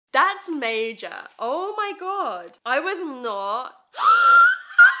That's major. Oh my god. I was not...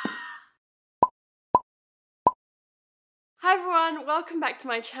 Hi everyone, welcome back to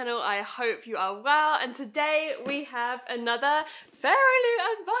my channel. I hope you are well, and today we have another Fairyloot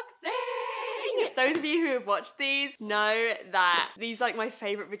unboxing! Those of you who have watched these know that these are like my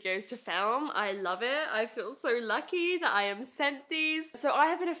favorite videos to film. I love it. I feel so lucky that I am sent these. So I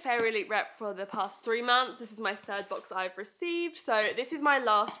have been a Fairyloot rep for the past 3 months. This is my 3rd box I've received. So this is my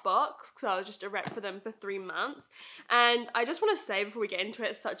last box, so I was just a rep for them for 3 months. And I just want to say before we get into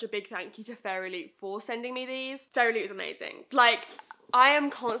it, such a big thank you to Fairyloot for sending me these. Fairyloot is amazing. Like, I am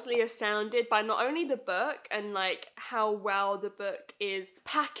constantly astounded by not only the book and like how well the book is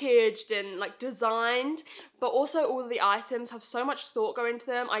packaged and like designed, but also all of the items have so much thought go into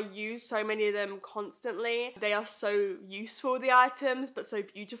them. I use so many of them constantly. They are so useful, the items, but so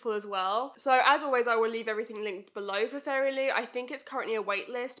beautiful as well. So as always, I will leave everything linked below for Fairyloot. I think it's currently a wait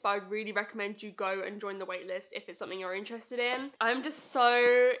list, but I really recommend you go and join the wait list if it's something you're interested in. I'm just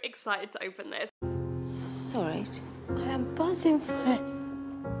so excited to open this. It's alright. I am buzzing for it.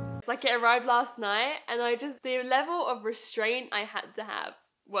 It's like it arrived last night and the level of restraint I had to have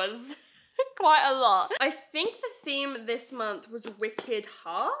was quite a lot. I think the theme this month was Wicked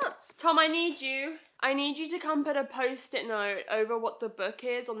Hearts. Tom, I need you to come put a post-it note over what the book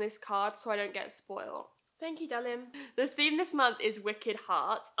is on this card so I don't get spoiled. Thank you, darling. The theme this month is Wicked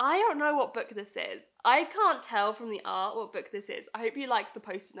Hearts. I don't know what book this is. I can't tell from the art what book this is. I hope you like the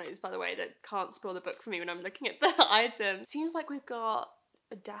post-it notes, by the way, that can't spoil the book for me when I'm looking at the items. Seems like we've got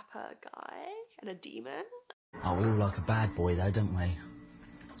a dapper guy and a demon. Oh, we all like a bad boy though, don't we?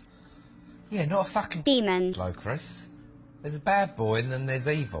 Yeah, not a fucking Demon. hello, Chris. There's a bad boy and then there's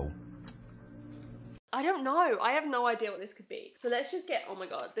evil. I don't know. I have no idea what this could be. So let's just get, oh my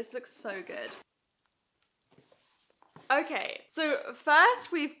god, this looks so good. Okay, so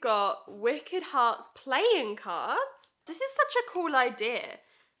first we've got Wicked Hearts playing cards. This is such a cool idea.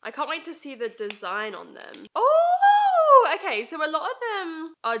 I can't wait to see the design on them. Oh, okay, so a lot of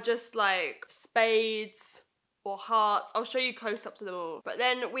them are just like spades or hearts. I'll show you close-ups of them all. But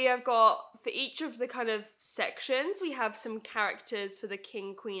then we have got, for each of the kind of sections, we have some characters for the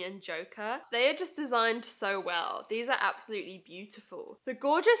King, Queen, and Joker. They are just designed so well. These are absolutely beautiful. The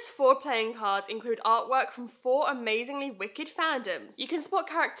gorgeous 4 playing cards include artwork from 4 amazingly wicked fandoms. You can spot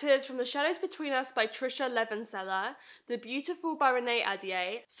characters from The Shadows Between Us by Trisha Levenseller, The Beautiful by Renee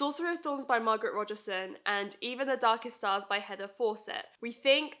Adier, Sorcerer of Thorns by Margaret Rogerson, and Even the Darkest Stars by Heather Fawcett. We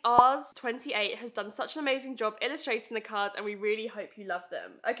think Oz28 has done such an amazing job illustrating the cards, and we really hope you love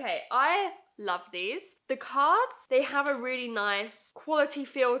them. Okay, I love these. The cards, they have a really nice quality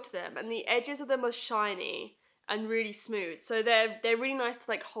feel to them, and the edges of them are shiny and really smooth, so they're really nice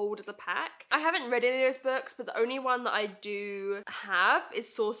to like hold as a pack. I haven't read any of those books, but the only one that I do have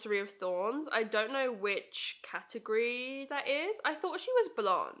is Sorcery of Thorns. I don't know which category that is. I thought she was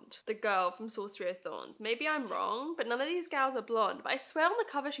blonde, the girl from Sorcery of Thorns. Maybe I'm wrong, but none of these gals are blonde, but I swear on the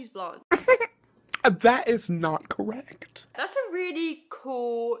cover she's blonde. That is not correct. That's a really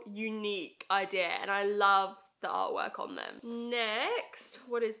cool, unique idea, and I love the artwork on them. Next,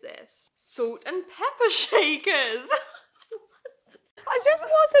 what is this? Salt and pepper shakers. I just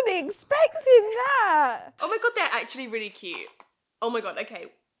wasn't expecting that. Oh my god, they're actually really cute. Oh my god, okay.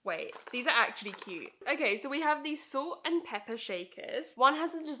 Wait, these are actually cute. Okay, so we have these salt and pepper shakers. One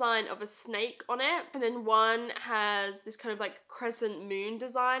has the design of a snake on it, and then one has this kind of like crescent moon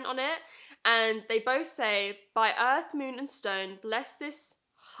design on it. And they both say, by earth, moon, and stone, bless this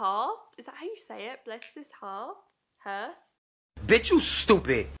hearth. Is that how you say it? Bless this hearth? Hearth? Bitch, you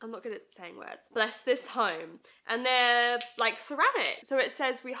stupid. I'm not good at saying words. Bless this home. And they're like ceramic. So it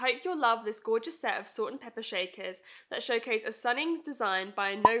says, we hope you'll love this gorgeous set of salt and pepper shakers that showcase a stunning design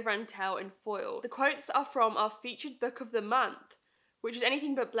by No Rantel in foil. The quotes are from our featured book of the month, which is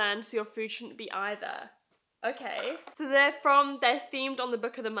anything but bland, so your food shouldn't be either. Okay, so they're themed on the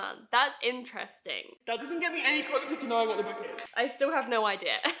book of the month. That's interesting. That doesn't get me any closer to knowing what the book is. I still have no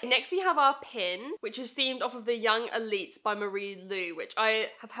idea. Next we have our pin, which is themed off of The Young Elites by Marie Lu, which I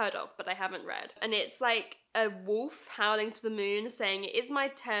have heard of, but I haven't read. And it's like a wolf howling to the moon saying, it is my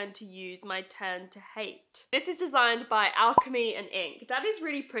turn to use, my turn to hate. This is designed by Alchemy and Ink. That is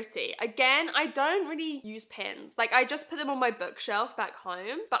really pretty. Again, I don't really use pins. Like, I just put them on my bookshelf back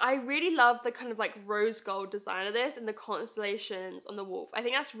home, but I really love the kind of like rose gold design of this and the constellations on the wolf. I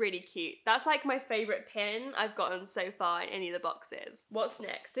think that's really cute. That's like my favorite pin I've gotten so far in any of the boxes. What's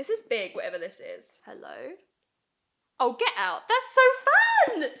next? This is big, whatever this is. Hello? Oh, get out. That's so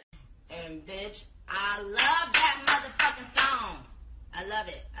fun! And bitch, I love that motherfucking song. I love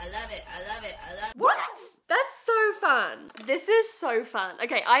it. I love it. I love it. I love it. What? That's so fun. This is so fun.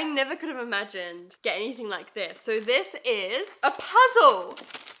 Okay, I never could have imagined getting anything like this. So this is a puzzle.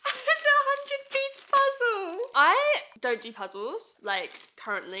 It's a 100-piece puzzle. I don't do puzzles, like,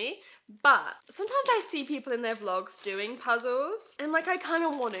 currently, but sometimes I see people in their vlogs doing puzzles, and, like, I kind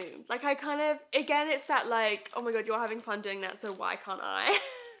of want to. Like, I kind of, again, it's that, like, oh my god, you're having fun doing that, so why can't I?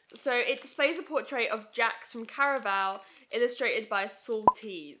 So it displays a portrait of Jax from Caraval, illustrated by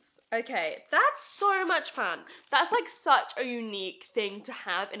Saltese. Okay, that's so much fun. That's like such a unique thing to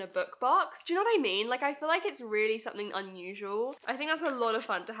have in a book box. Do you know what I mean? Like, I feel like it's really something unusual. I think that's a lot of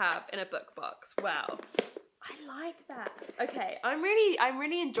fun to have in a book box. Wow. I like that. Okay, I'm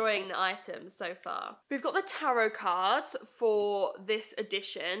really enjoying the items so far. We've got the tarot cards for this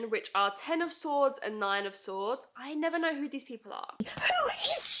edition, which are 10 of Swords and 9 of Swords. I never know who these people are. Who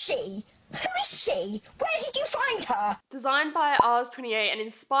is she? Who is she? Where did you find her? Designed by Ars28 and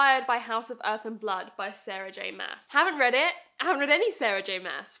inspired by House of Earth and Blood by Sarah J. Maas. Haven't read it. I haven't read any Sarah J.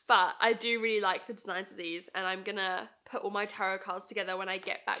 Maas, but I do really like the designs of these, and I'm gonna put all my tarot cards together when I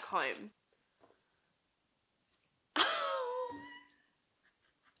get back home.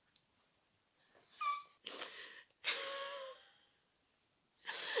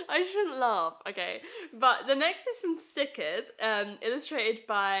 I shouldn't laugh, okay. But the next is some stickers, illustrated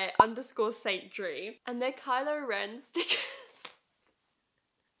by _Saint Dree, and they're Kylo Ren stickers.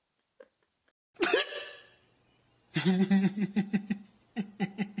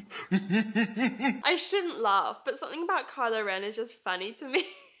 I shouldn't laugh, but something about Kylo Ren is just funny to me.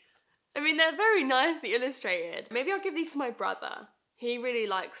 I mean, they're very nicely illustrated. Maybe I'll give these to my brother. He really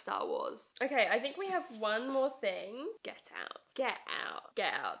likes Star Wars. Okay, I think we have one more thing. Get out. Get out.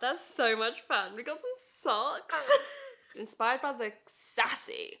 Get out. That's so much fun. We got some socks. Inspired by the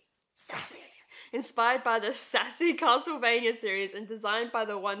sassy Castlevania series and designed by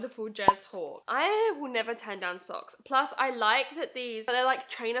the wonderful Jez Hawk. I will never turn down socks. Plus, I like that they're like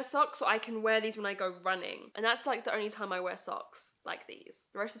trainer socks, so I can wear these when I go running. And that's like the only time I wear socks like these.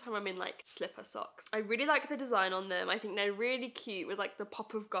 The rest of the time I'm in like slipper socks. I really like the design on them. I think they're really cute with like the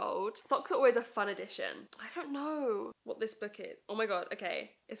pop of gold. Socks are always a fun addition. I don't know what this book is. Oh my god,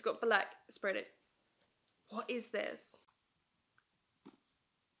 okay. It's got black sprayed it. What is this?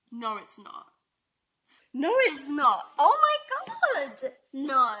 No, it's not. No, it's not. Oh my god!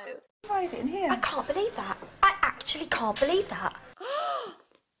 No. Right in here. I can't believe that. I actually can't believe that. Oh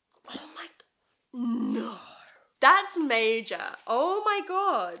my... No. That's major. Oh my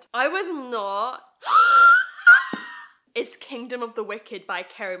god. I was not... It's Kingdom of the Wicked by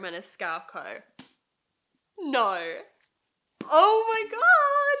Kerry Maniscalco. No. Oh my god.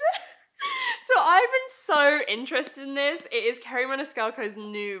 So I've been so interested in this. It is Kerry Maniscalco's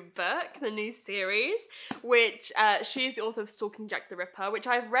new book, the new series, which she's the author of Stalking Jack the Ripper, which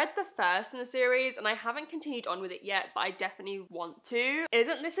I've read the first in the series and I haven't continued on with it yet, but I definitely want to.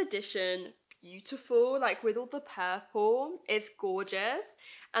 Isn't this edition beautiful? Like with all the purple, it's gorgeous.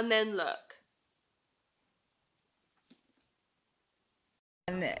 And then look.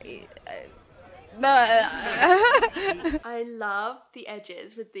 I love the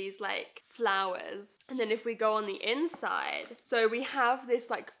edges with these like flowers. And then if we go on the inside, so we have this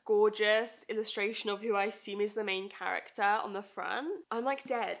like gorgeous illustration of who I assume is the main character on the front. I'm like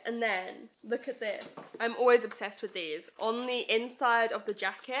dead. And then look at this. I'm always obsessed with these. On the inside of the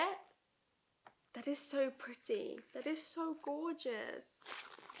jacket, that is so pretty. That is so gorgeous.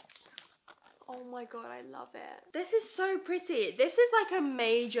 Oh my god, I love it. This is so pretty. This is like a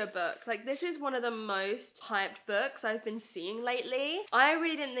major book. Like, this is one of the most hyped books I've been seeing lately. I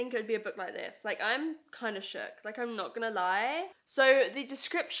really didn't think it would be a book like this. Like, I'm kind of shook. Like, I'm not gonna lie. So, the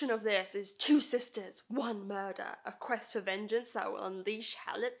description of this is 2 sisters, 1 murder, a quest for vengeance that will unleash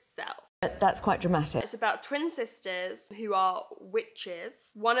hell itself. That's quite dramatic. It's about twin sisters who are witches.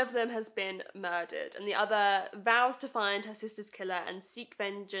 One of them has been murdered and the other vows to find her sister's killer and seek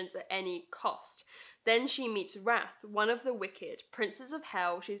vengeance at any cost. Then she meets Wrath, one of the wicked, princes of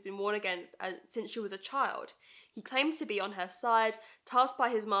hell she's been warned against since she was a child. He claims to be on her side, tasked by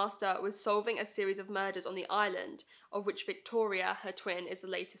his master with solving a series of murders on the island, of which Victoria, her twin, is the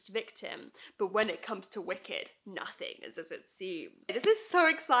latest victim. But when it comes to Wicked, nothing is as it seems. This is so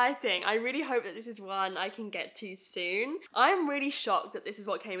exciting. I really hope that this is one I can get to soon. I'm really shocked that this is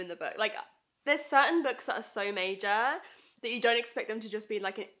what came in the book. Like, there's certain books that are so major that you don't expect them to just be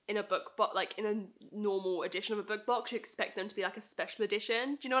like in a book box, like in a normal edition of a book box. You expect them to be like a special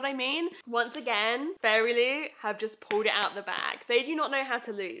edition. Do you know what I mean? Once again, Fairyloot have just pulled it out the bag. They do not know how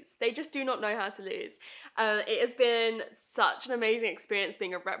to lose. They just do not know how to lose. It has been such an amazing experience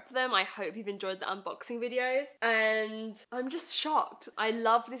being a rep for them. I hope you've enjoyed the unboxing videos, and I'm just shocked. I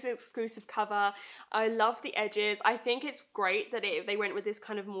love this exclusive cover. I love the edges. I think it's great that they went with this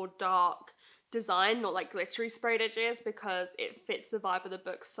kind of more dark design, not like glittery sprayed edges, because it fits the vibe of the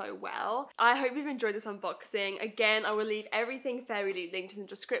book so well. I hope you've enjoyed this unboxing. Again, I will leave everything Fairyloot linked in the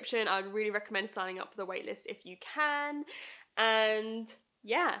description. I would really recommend signing up for the waitlist if you can. And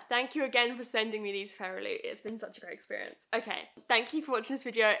yeah, thank you again for sending me these Fairyloot. It's been such a great experience. Okay, thank you for watching this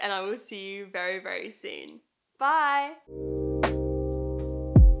video, and I will see you very, very soon. Bye!